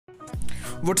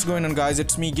What's going on guys,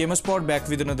 it's me Gamerspot back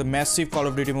with another massive Call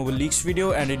of Duty Mobile leaks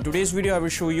video, and in today's video I will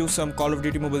show you some Call of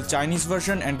Duty Mobile Chinese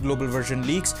version and global version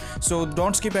leaks. So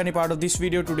don't skip any part of this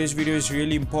video. Today's video is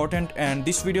really important and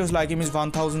this video's like him is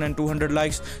 1200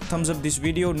 likes. Thumbs up this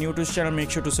video. New to this channel,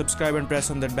 make sure to subscribe and press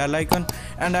on that bell icon.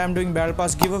 And I am doing battle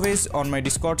pass giveaways on my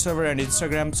Discord server and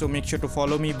Instagram, so make sure to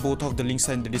follow me. Both of the links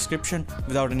are in the description.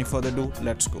 Without any further ado,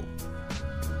 let's go.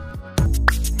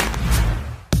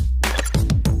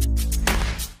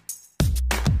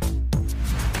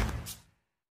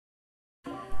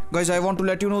 Guys, I want to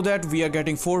let you know that we are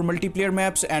getting 4 multiplayer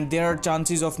maps and there are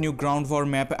chances of new ground war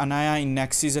map Anaya in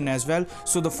next season as well.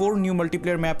 So the 4 new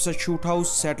multiplayer maps are Shoot House,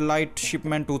 Satellite,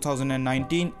 Shipment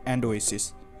 2019 and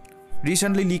Oasis.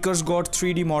 Recently leakers got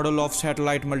 3D model of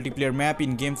Satellite multiplayer map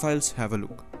in game files. Have a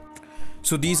look.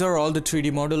 So these are all the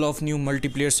 3D model of new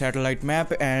multiplayer Satellite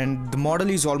map and the model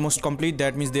is almost complete.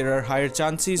 That means there are higher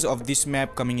chances of this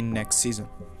map coming in next season.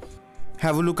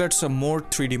 Have a look at some more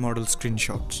 3D model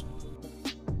screenshots.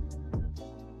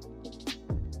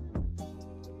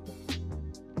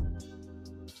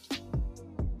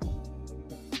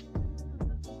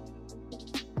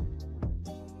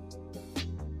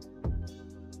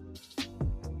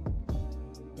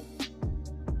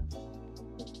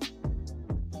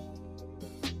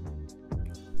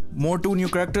 More 2 new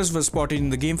characters were spotted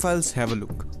in the game files. Have a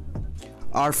look.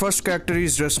 Our first character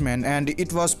is Russman and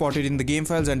it was spotted in the game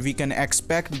files and we can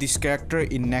expect this character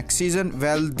in next season.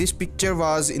 Well, this picture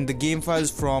was in the game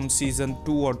files from season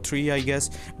 2 or 3 I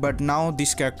guess, but now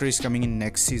this character is coming in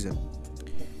next season.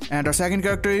 And our second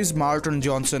character is Martin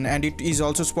Johnson and it is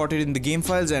also spotted in the game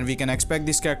files and we can expect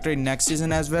this character in next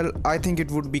season as well. I think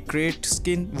it would be great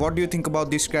skin. What do you think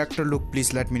about this character look?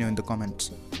 Please let me know in the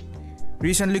comments.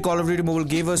 Recently Call of Duty Mobile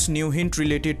gave us new hint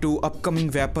related to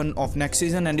upcoming weapon of next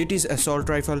season and it is assault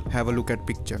rifle. Have a look at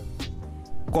picture.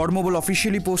 COD Mobile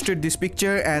officially posted this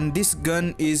picture and this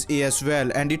gun is as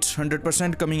well and it's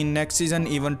 100% coming in next season.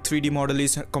 Even 3D model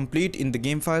is complete in the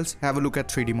game files. Have a look at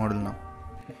 3D model now.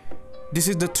 This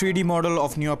is the 3D model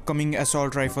of new upcoming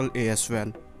assault rifle as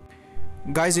well.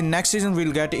 Guys, in next season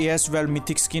we'll get as well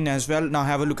mythic skin as well. Now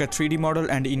have a look at 3D model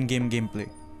and in-game gameplay.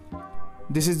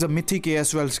 This is the mythic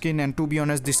as well skin and to be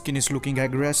honest this skin is looking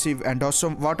aggressive and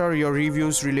awesome. What are your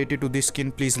reviews related to this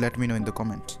skin? Please let me know in the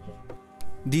comments.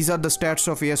 These are the stats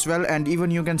of ASWell and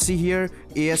even you can see here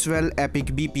ASWell Epic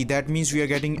BP. That means we are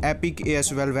getting epic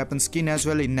ASWell weapon skin as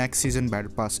well in next season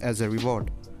battle pass as a reward.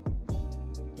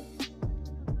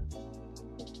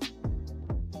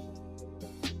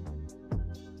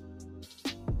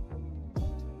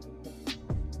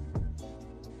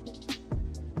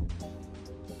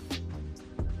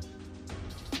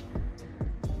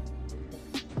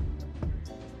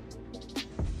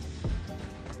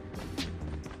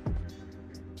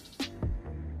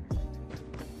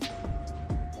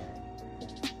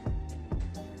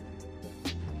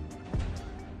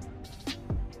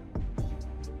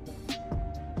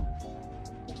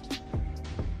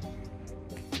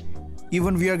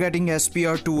 Even we are getting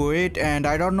Hbr 208 and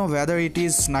I don't know whether it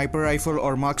is sniper rifle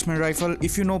or marksman rifle.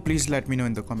 If you know, please let me know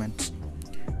in the comments.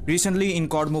 Recently in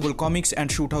COD Mobile comics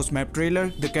and Shoot House map trailer,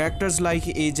 the characters like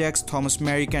Ajax, Thomas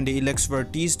Merrick and Alex were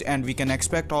teased and we can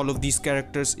expect all of these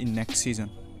characters in next season.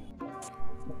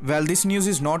 Well, this news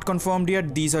is not confirmed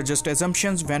yet. These are just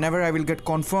assumptions. Whenever I will get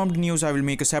confirmed news, I will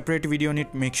make a separate video on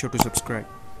it. Make sure to subscribe.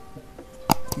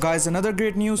 Guys, another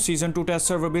great news, season 2 test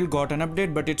server build got an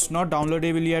update but it's not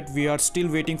downloadable yet. We are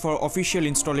still waiting for official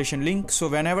installation link, so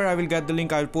whenever I will get the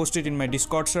link I will post it in my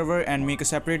Discord server and make a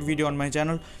separate video on my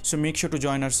channel, so make sure to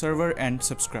join our server and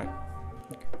subscribe.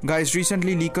 Guys,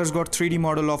 recently leakers got 3D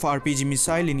model of RPG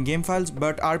missile in game files,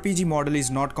 but RPG model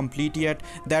is not complete yet.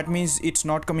 That means it's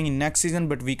not coming in next season,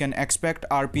 but we can expect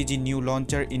RPG new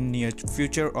launcher in near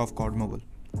future of COD Mobile.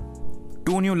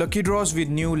 2 new lucky draws with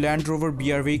new Land Rover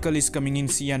BR vehicle is coming in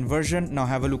CN version. Now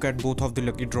have a look at both of the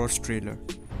lucky draws trailer.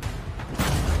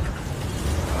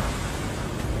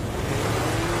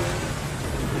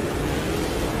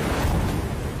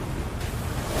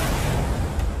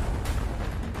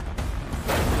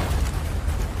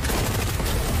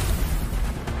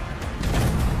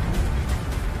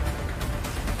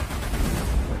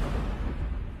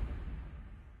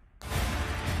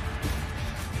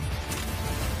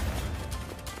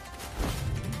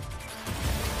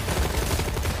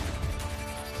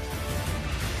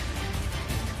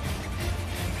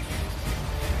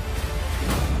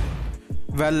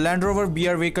 Well, Land Rover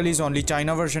BR vehicle is only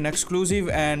China version exclusive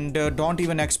and don't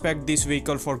even expect this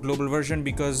vehicle for global version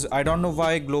because I don't know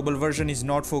why global version is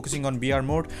not focusing on BR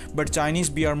mode, but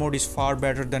Chinese BR mode is far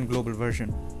better than global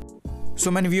version. So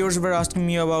many viewers were asking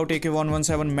me about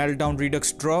AK-117 Meltdown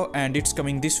Redux draw, and it's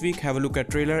coming this week. Have a look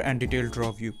at trailer and detailed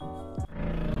draw view.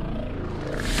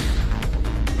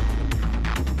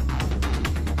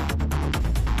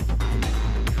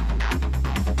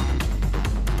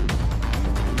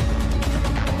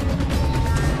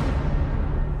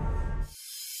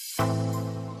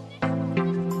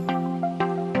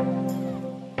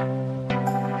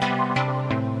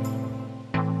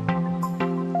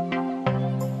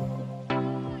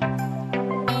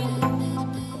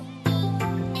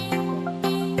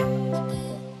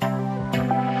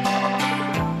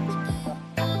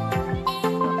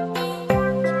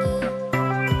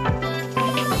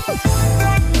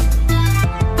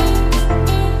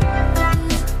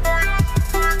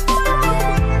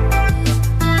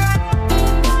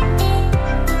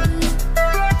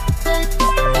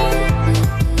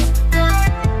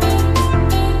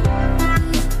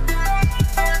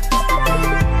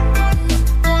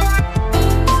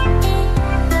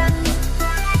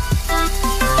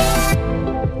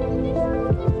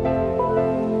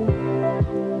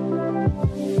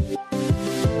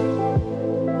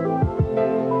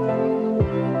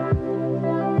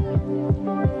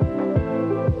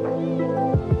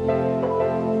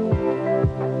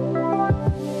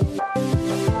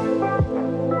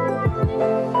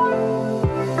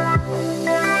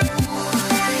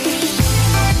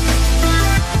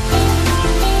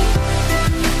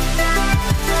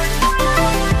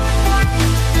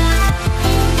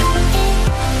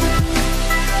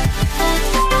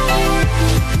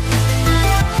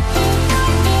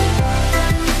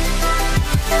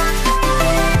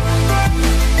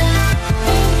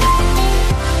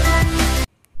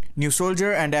 New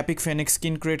Soldier and Epic Phoenix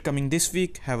skin crate coming this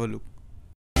week. Have a look.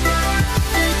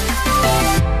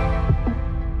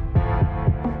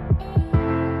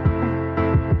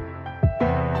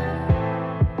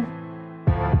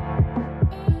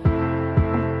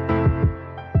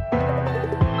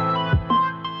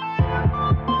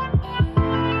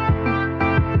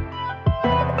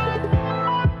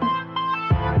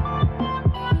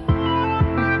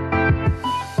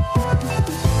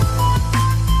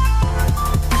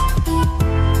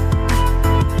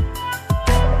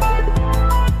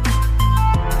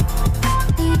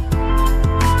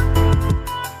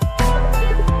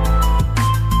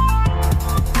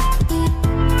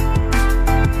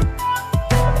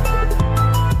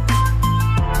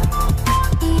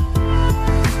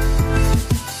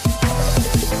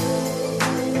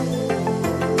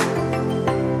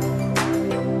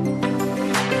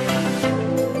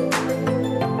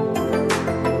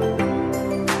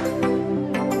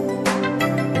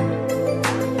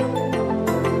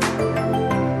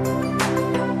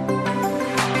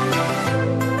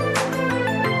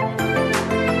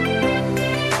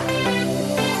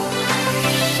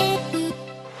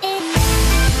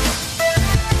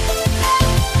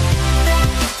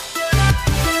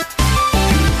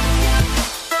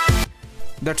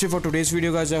 That's it for today's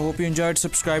video, guys. I hope you enjoyed.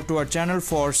 Subscribe to our channel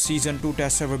for season 2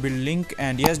 test server build link,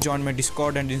 and yes, join my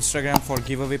Discord and Instagram for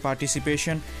giveaway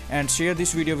participation, and share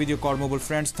this video with your COD Mobile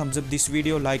friends. Thumbs up this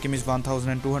video, like him is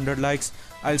 1200 likes.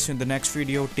 I'll see you in the next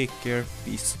video. Take care,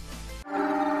 peace.